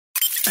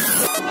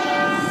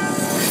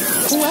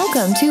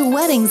Welcome to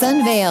Weddings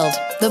Unveiled,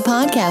 the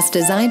podcast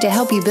designed to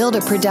help you build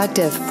a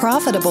productive,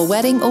 profitable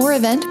wedding or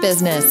event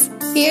business.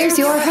 Here's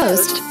your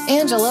host,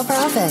 Angela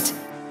Profit.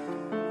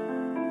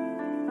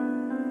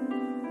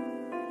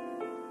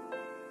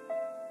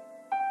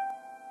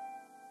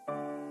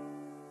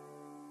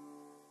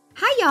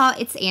 Hi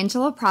y'all, it's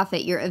Angela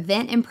Profit, your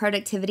event and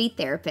productivity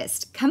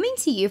therapist, coming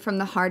to you from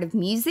the heart of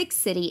Music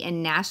City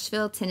in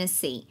Nashville,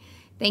 Tennessee.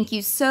 Thank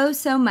you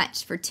so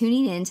much for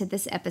tuning in to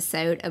this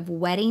episode of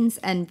Weddings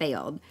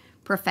Unveiled,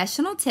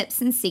 professional tips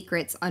and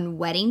secrets on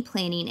wedding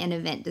planning and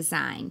event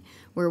design,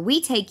 where we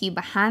take you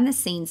behind the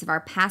scenes of our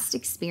past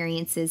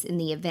experiences in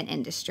the event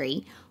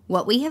industry,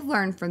 what we have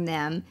learned from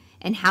them,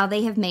 and how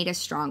they have made us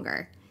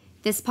stronger.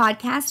 This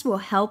podcast will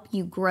help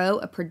you grow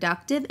a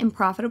productive and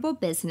profitable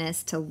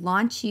business to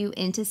launch you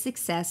into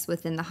success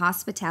within the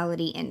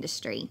hospitality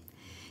industry.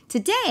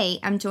 Today,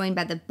 I'm joined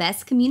by the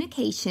best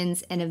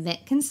communications and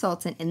event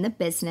consultant in the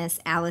business,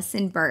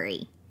 Alison.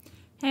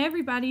 Hey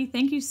everybody,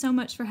 thank you so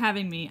much for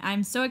having me.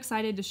 I'm so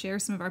excited to share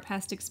some of our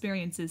past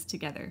experiences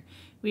together.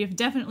 We have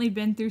definitely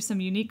been through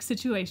some unique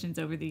situations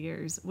over the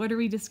years. What are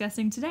we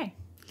discussing today?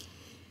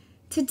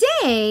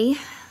 Today,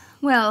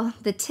 well,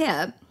 the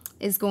tip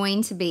is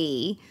going to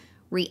be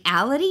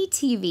reality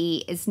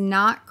TV is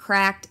not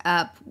cracked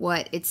up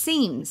what it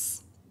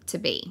seems to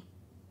be.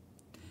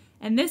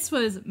 And this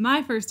was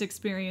my first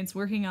experience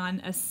working on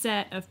a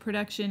set of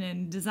production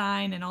and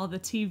design and all the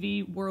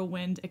TV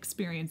whirlwind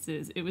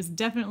experiences. It was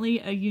definitely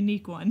a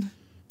unique one.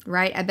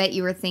 Right? I bet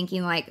you were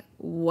thinking, like,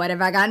 what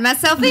have I gotten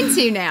myself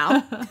into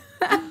now?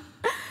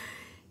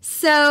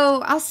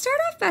 So I'll start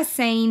off by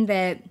saying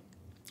that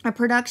a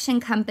production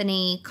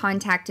company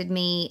contacted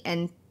me,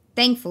 and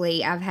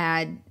thankfully I've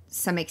had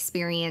some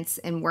experience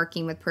in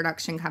working with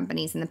production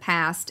companies in the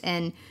past,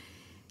 and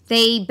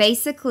they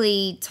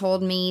basically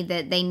told me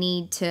that they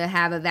need to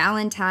have a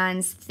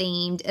Valentine's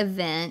themed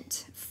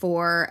event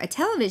for a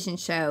television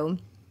show,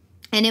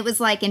 and it was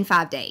like in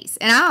 5 days.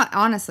 And I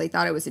honestly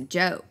thought it was a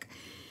joke.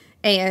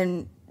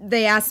 And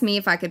they asked me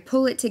if I could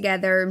pull it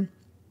together.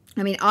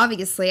 I mean,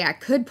 obviously I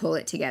could pull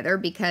it together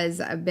because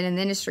I've been in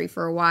the industry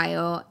for a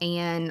while,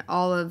 and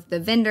all of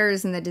the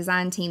vendors and the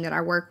design team that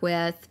I work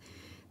with,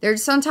 they're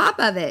just on top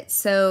of it.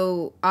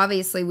 So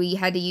obviously we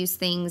had to use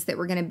things that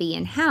were going to be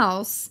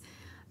in-house.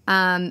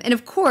 And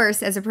of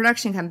course, as a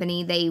production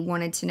company, they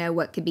wanted to know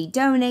what could be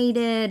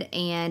donated,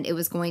 and it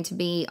was going to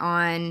be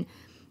on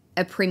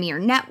a premier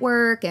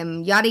network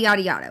and yada,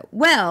 yada, yada.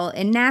 Well,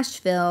 in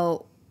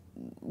Nashville,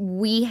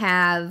 we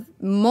have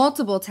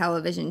multiple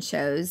television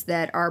shows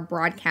that are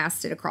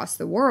broadcasted across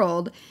the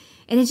world,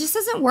 and it just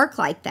doesn't work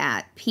like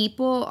that.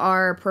 People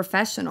are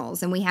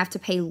professionals, and we have to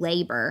pay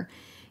labor.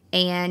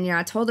 And,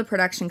 I told the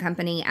production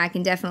company I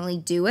can definitely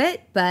do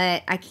it,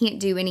 but I can't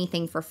do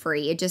anything for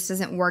free. It just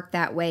doesn't work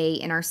that way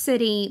in our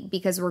city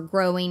because we're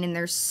growing and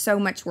there's so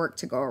much work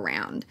to go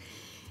around.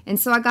 And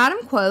so I got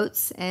them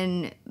quotes,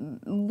 and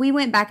we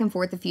went back and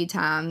forth a few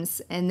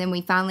times, and then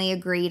we finally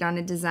agreed on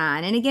a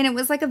design. And again, it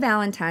was like a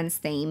Valentine's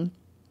theme.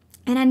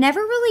 And I never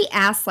really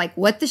asked, like,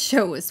 what the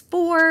show was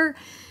for.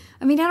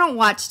 I mean, I don't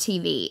watch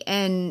TV,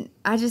 and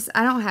I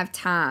don't have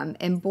time.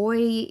 And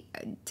boy,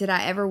 did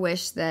I ever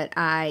wish that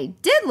I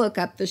did look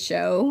up the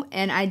show,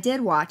 and I did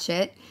watch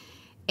it.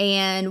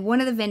 And one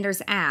of the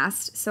vendors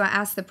asked, so I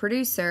asked the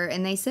producer,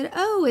 and they said,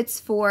 oh, it's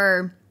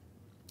for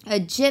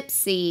a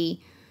gypsy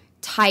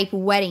type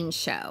wedding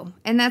show.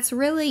 And that's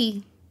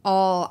really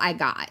all I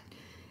got.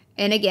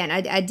 And again,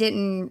 I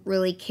didn't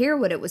really care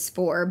what it was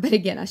for, but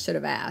again, I should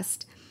have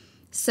asked.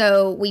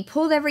 So we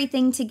pulled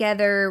everything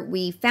together,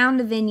 we found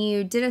a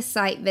venue, did a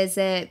site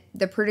visit,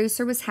 the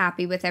producer was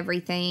happy with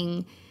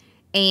everything,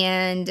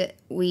 and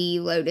we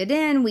loaded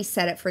in, we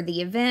set it for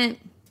the event,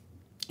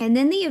 and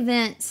then the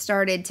event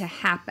started to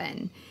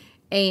happen,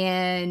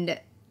 and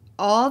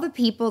all the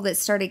people that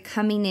started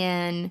coming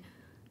in,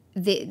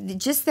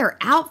 just their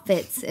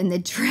outfits and the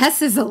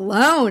dresses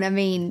alone, I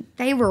mean,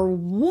 they were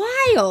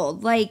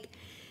wild. Like,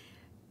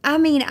 I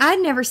mean, I'd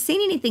never seen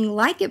anything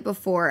like it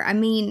before. I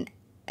mean,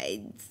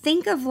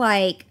 think of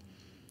like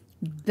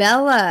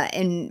Bella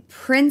and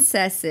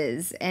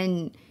princesses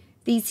and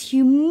these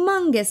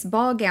humongous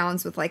ball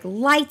gowns with like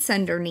lights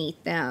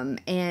underneath them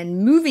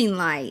and moving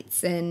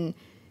lights and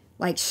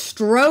like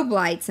strobe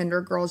lights under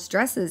girls'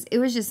 dresses. It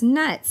was just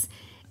nuts.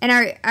 And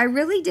I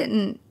really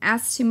didn't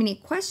ask too many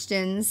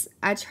questions.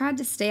 I tried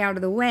to stay out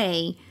of the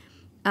way.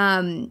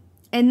 And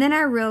then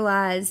I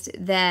realized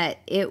that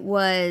it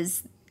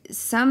was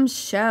some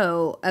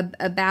show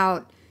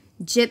about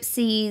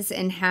gypsies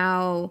and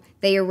how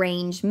they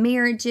arrange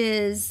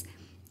marriages,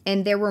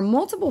 and there were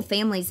multiple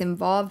families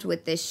involved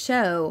with this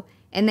show,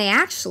 and they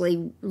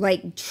actually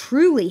like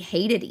truly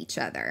hated each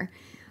other.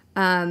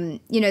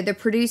 The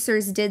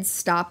producers did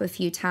stop a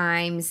few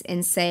times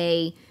and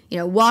say,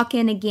 walk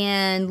in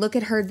again, look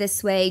at her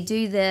this way,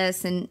 do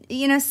this, and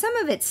some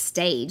of it's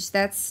staged.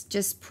 That's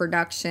just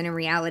production and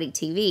reality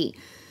TV.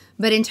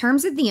 But in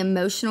terms of the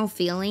emotional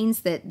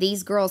feelings that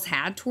these girls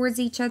had towards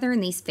each other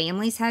and these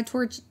families had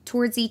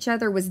towards each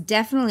other was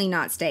definitely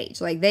not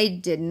staged. Like, they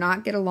did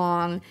not get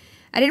along.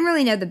 I didn't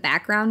really know the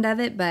background of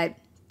it, but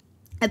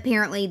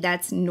apparently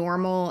that's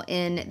normal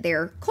in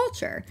their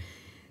culture.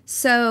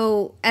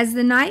 So as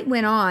the night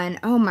went on,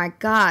 oh my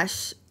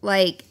gosh,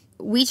 like,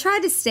 we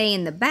tried to stay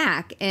in the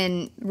back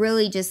and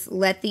really just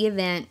let the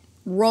event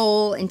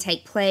roll and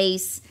take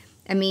place.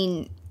 I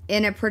mean,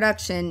 in a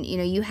production, you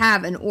know, you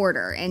have an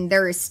order and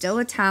there is still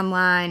a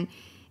timeline,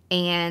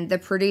 and the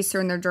producer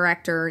and the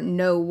director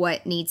know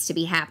what needs to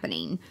be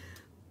happening.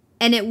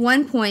 And at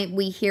one point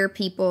we hear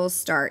people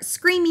start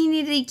screaming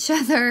at each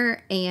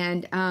other,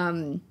 and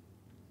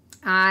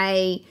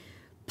I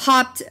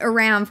popped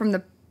around from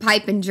the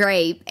pipe and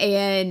drape,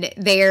 and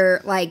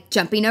they're like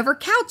jumping over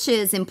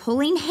couches and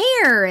pulling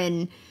hair,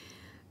 and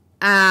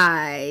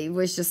I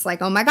was just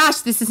like, oh my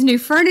gosh, this is new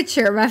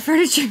furniture. My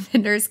furniture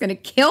vendor is going to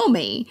kill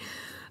me.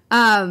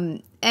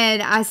 And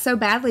I so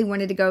badly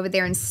wanted to go over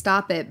there and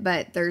stop it,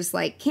 but there's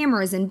like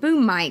cameras and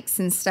boom mics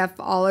and stuff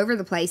all over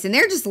the place, and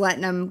they're just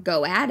letting them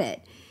go at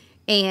it.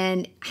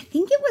 And I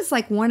think it was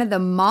like one of the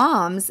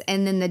moms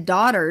and then the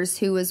daughters,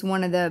 who was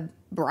one of the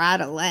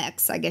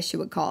bride-elects, I guess you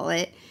would call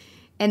it.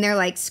 And they're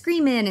like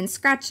screaming and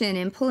scratching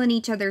and pulling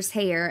each other's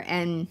hair,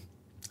 and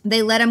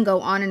they let them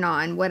go on and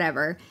on,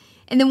 whatever.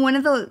 And then one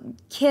of the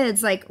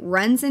kids like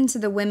runs into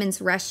the women's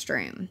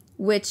restroom,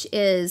 which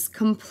is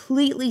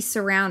completely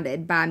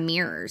surrounded by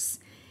mirrors.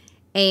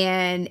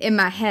 And in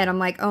my head, I'm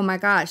like, oh my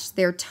gosh,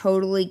 they're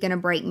totally going to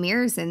break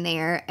mirrors in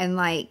there, and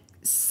like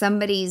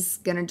somebody's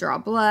going to draw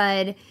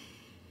blood.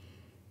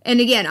 And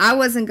again, I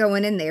wasn't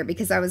going in there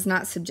because I was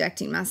not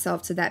subjecting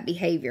myself to that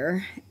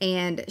behavior.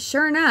 And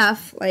sure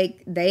enough,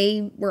 like,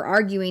 they were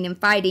arguing and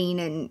fighting,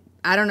 and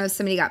I don't know if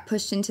somebody got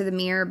pushed into the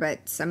mirror,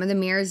 but some of the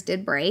mirrors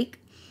did break.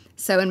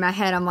 So in my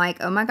head, I'm like,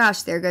 oh my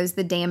gosh, there goes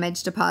the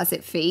damage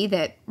deposit fee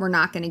that we're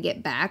not going to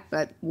get back,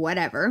 but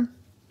whatever.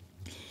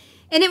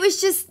 And it was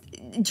just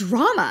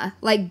drama,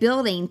 like,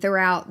 building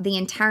throughout the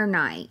entire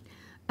night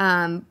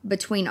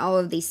between all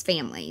of these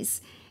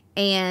families.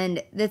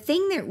 And the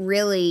thing that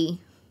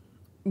really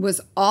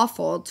was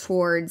awful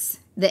towards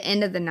the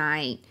end of the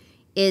night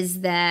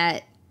is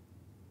that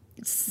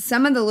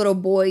some of the little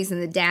boys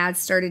and the dads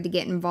started to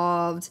get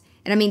involved.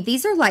 And I mean,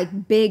 these are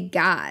like big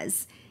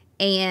guys,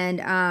 and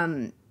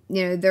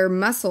you know, their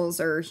muscles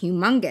are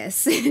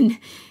humongous, and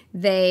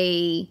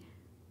they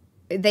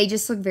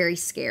just look very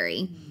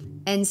scary.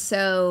 And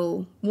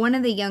so one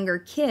of the younger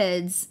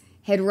kids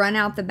had run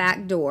out the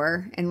back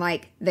door, and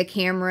like the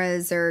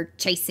cameras are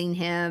chasing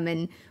him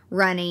and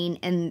running,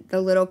 and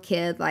the little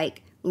kid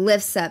like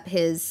lifts up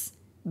his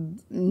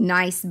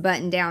nice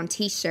button-down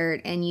t-shirt,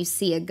 and you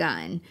see a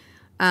gun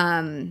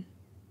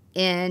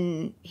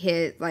in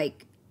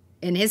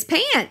his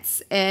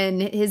pants,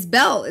 and his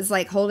belt is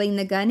like holding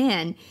the gun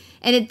in.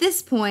 And at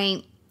this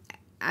point,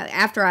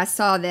 after I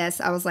saw this,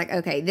 I was like,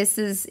 okay, this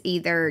is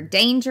either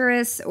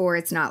dangerous or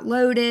it's not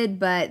loaded,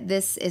 but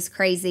this is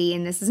crazy,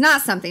 and this is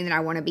not something that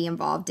I want to be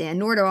involved in,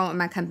 nor do I want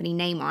my company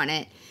name on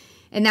it.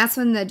 And that's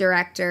when the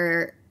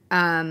director,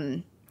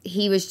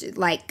 he was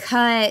like,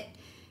 cut.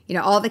 You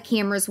know, all the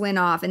cameras went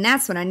off, and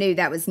that's when I knew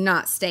that was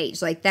not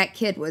staged. Like, that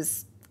kid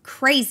was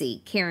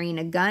crazy carrying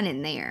a gun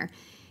in there.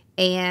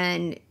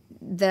 And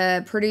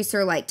the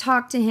producer, like,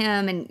 talked to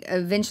him and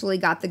eventually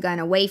got the gun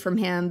away from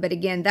him. But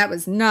again, that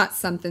was not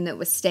something that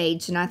was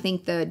staged, and I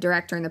think the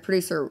director and the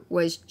producer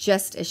was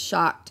just as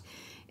shocked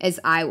as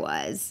I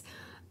was.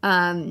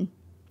 But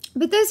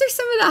those are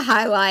some of the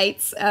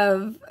highlights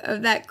of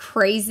that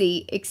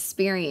crazy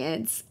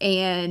experience.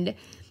 And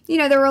you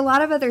know, there were a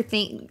lot of other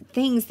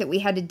things that we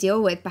had to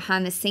deal with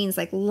behind the scenes,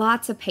 like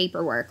lots of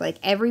paperwork. Like,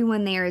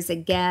 everyone there as a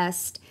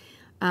guest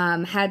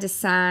had to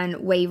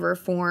sign waiver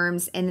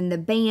forms. And then the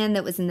band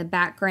that was in the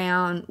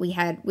background,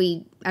 again,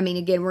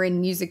 we're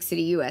in Music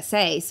City,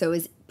 USA, so it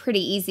was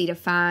pretty easy to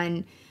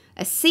find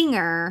a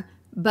singer.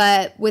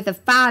 But with a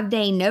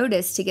 5-day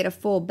notice to get a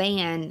full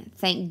band,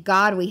 thank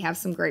God we have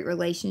some great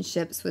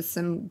relationships with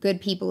some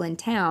good people in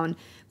town.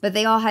 But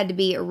they all had to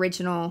be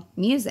original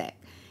music.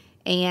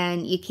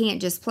 And you can't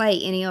just play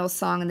any old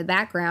song in the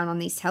background on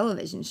these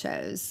television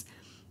shows.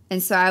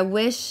 And so I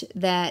wish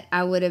that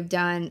I would have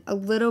done a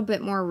little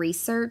bit more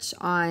research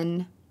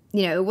on,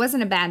 you know, it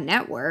wasn't a bad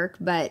network,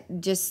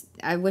 but just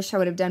I wish I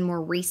would have done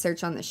more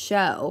research on the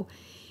show.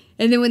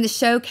 And then when the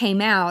show came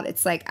out,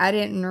 it's like I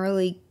didn't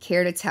really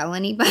care to tell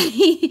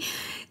anybody.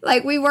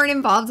 Like, we weren't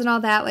involved in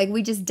all that. Like,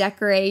 we just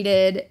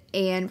decorated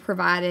and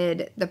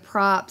provided the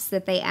props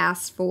that they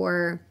asked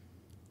for.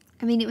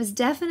 I mean, it was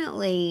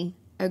definitely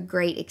a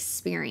great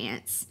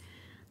experience.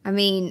 I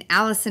mean,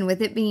 Alison,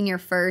 with it being your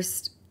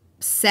first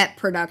set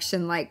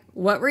production, like,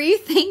 what were you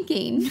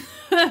thinking?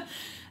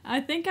 I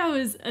think I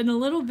was in a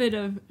little bit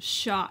of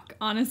shock,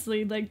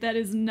 honestly. Like, that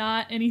is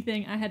not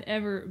anything I had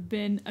ever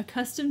been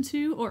accustomed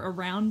to or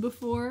around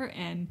before.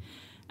 And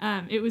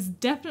It was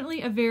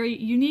definitely a very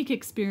unique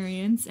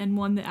experience and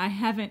one that I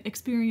haven't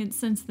experienced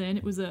since then.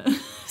 It was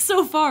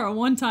so far a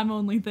one-time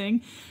only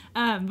thing.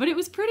 But it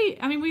was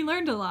we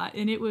learned a lot,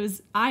 and it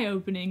was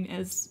eye-opening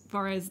as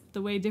far as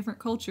the way different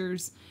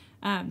cultures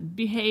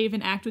behave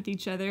and act with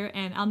each other.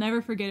 And I'll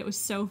never forget, it was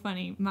so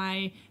funny.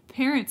 My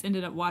parents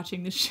ended up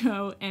watching the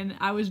show, and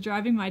I was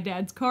driving my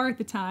dad's car at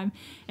the time,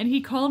 and he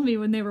called me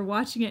when they were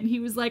watching it, and he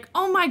was like,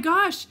 "Oh my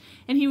gosh,"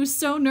 and he was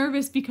so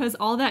nervous because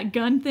all that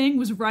gun thing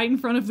was right in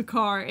front of the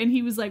car, and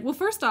he was like, "Well,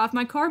 first off,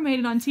 my car made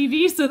it on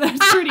TV, so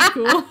that's pretty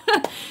cool."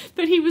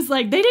 But he was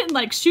like, "They didn't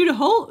like shoot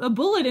a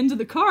bullet into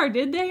the car,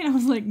 did they?" And I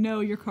was like, "No,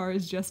 your car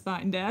is just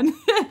fine, Dad."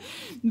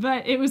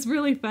 But it was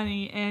really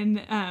funny,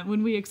 and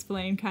when we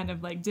explained kind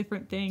of like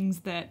different things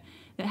that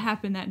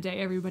happened that day,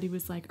 everybody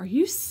was like, "Are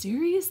you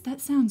serious?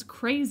 That sounds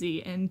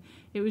crazy." And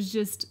it was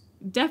just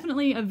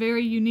definitely a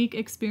very unique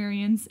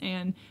experience.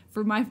 And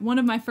for one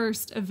of my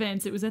first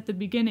events, it was at the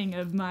beginning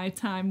of my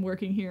time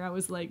working here, I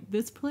was like,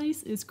 this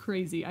place is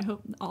crazy. I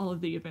hope all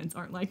of the events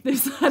aren't like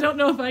this. I don't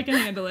know if I can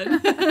handle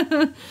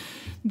it.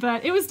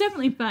 But it was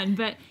definitely fun.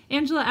 But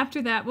Angela,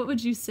 after that, what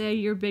would you say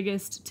your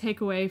biggest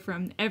takeaway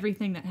from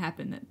everything that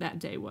happened that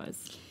day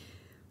was?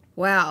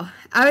 Wow.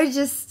 I would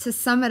just, to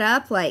sum it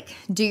up, like,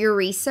 do your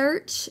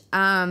research.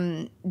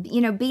 Being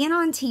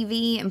on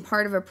TV and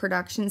part of a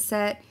production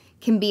set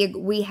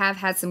we have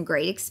had some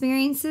great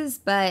experiences,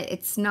 but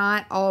it's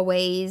not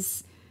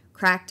always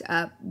cracked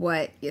up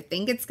what you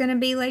think it's going to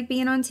be like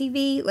being on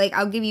TV. Like,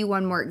 I'll give you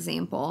one more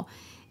example.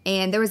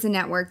 And there was a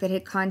network that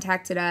had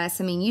contacted us.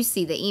 I mean, you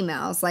see the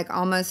emails, like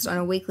almost on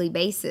a weekly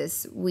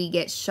basis, we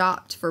get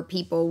shopped for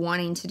people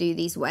wanting to do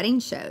these wedding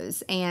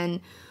shows.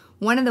 And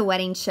one of the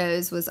wedding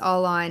shows was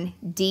all on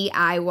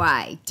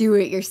DIY, do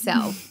it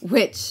yourself,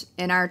 which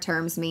in our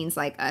terms means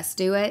like us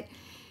do it.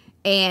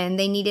 And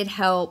they needed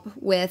help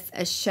with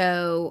a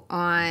show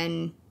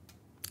on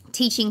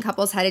teaching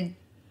couples how to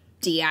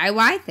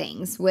DIY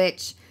things,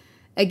 which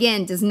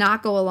again does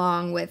not go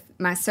along with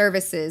my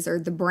services or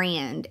the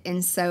brand.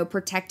 And so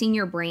protecting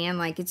your brand,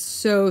 like, it's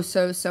so,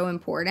 so, so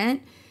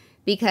important,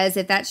 because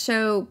if that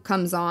show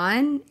comes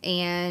on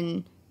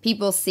and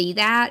people see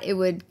that, it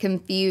would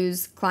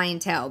confuse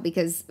clientele,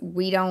 because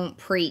we don't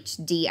preach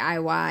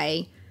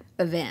DIY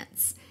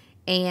events.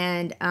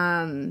 And,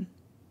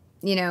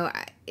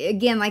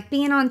 again, like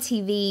being on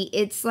TV,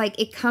 it's like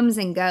it comes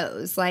and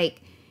goes.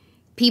 Like,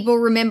 people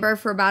remember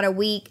for about a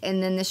week,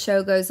 and then the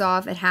show goes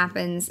off, it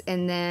happens,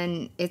 and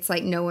then it's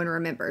like no one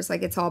remembers.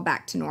 Like, it's all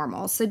back to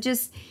normal. So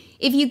just,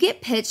 if you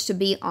get pitched to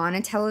be on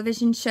a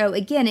television show,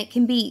 again, it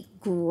can be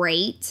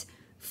great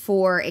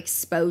for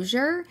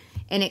exposure,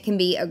 and it can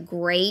be a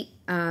great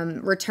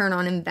return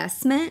on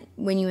investment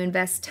when you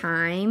invest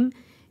time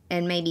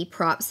and maybe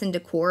props and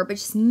decor, but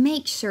just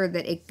make sure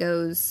that it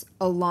goes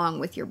along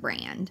with your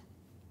brand.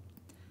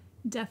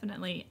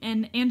 Definitely.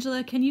 And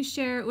Angela, can you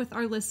share with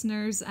our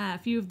listeners a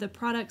few of the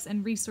products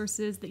and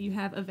resources that you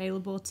have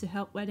available to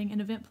help wedding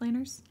and event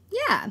planners?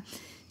 Yeah.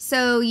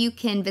 So you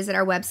can visit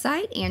our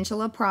website,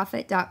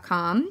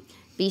 angelaprofit.com.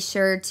 Be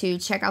sure to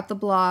check out the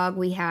blog.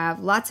 We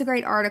have lots of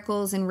great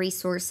articles and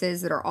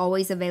resources that are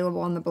always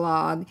available on the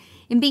blog.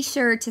 And be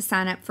sure to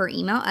sign up for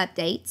email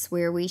updates,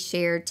 where we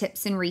share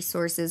tips and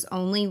resources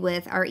only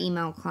with our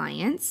email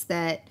clients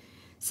that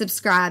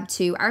subscribe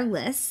to our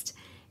list.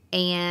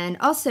 And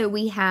also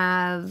we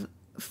have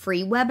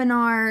free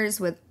webinars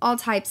with all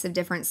types of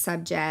different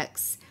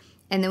subjects.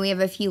 And then we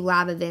have a few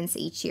live events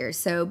each year.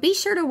 So be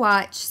sure to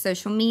watch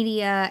social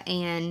media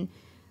and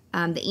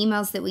the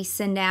emails that we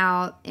send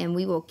out, and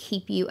we will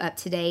keep you up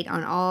to date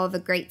on all the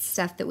great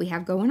stuff that we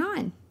have going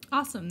on.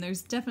 Awesome.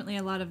 There's definitely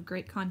a lot of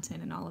great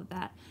content and all of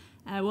that.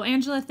 Well,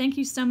 Angela, thank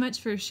you so much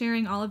for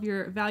sharing all of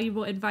your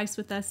valuable advice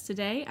with us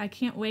today. I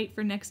can't wait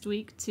for next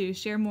week to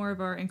share more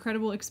of our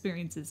incredible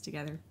experiences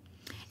together.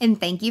 And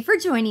thank you for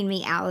joining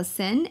me,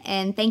 Alison.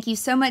 And thank you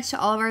so much to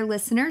all of our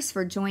listeners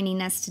for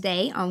joining us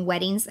today on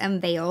Weddings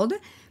Unveiled,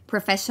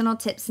 professional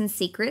tips and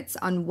secrets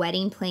on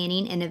wedding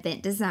planning and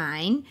event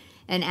design.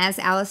 And as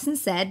Alison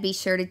said, be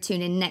sure to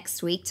tune in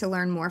next week to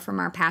learn more from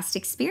our past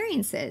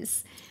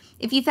experiences.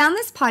 If you found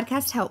this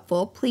podcast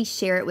helpful, please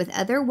share it with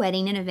other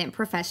wedding and event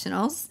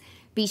professionals.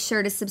 Be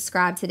sure to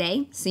subscribe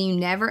today so you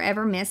never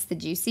ever miss the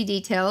juicy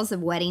details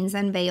of Weddings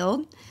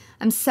Unveiled.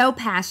 I'm so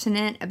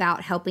passionate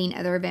about helping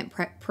other event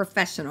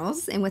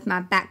professionals, and with my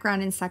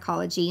background in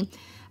psychology,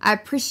 I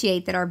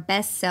appreciate that our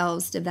best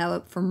selves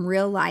develop from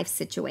real life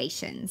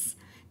situations.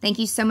 Thank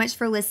you so much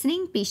for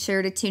listening. Be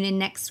sure to tune in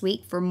next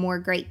week for more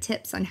great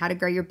tips on how to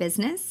grow your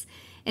business.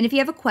 And if you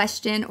have a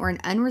question or an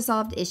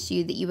unresolved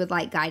issue that you would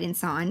like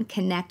guidance on,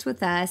 connect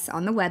with us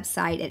on the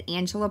website at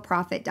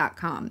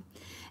angelaprofit.com.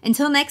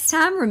 Until next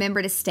time,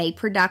 remember to stay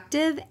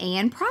productive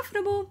and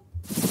profitable.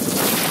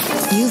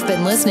 You've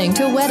been listening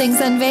to Weddings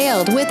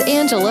Unveiled with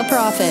Angela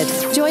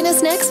Profit. Join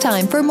us next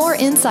time for more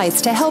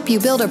insights to help you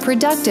build a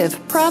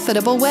productive,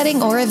 profitable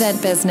wedding or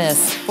event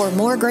business. For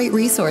more great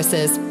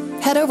resources,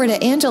 head over to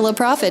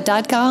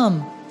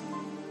angelaprofit.com.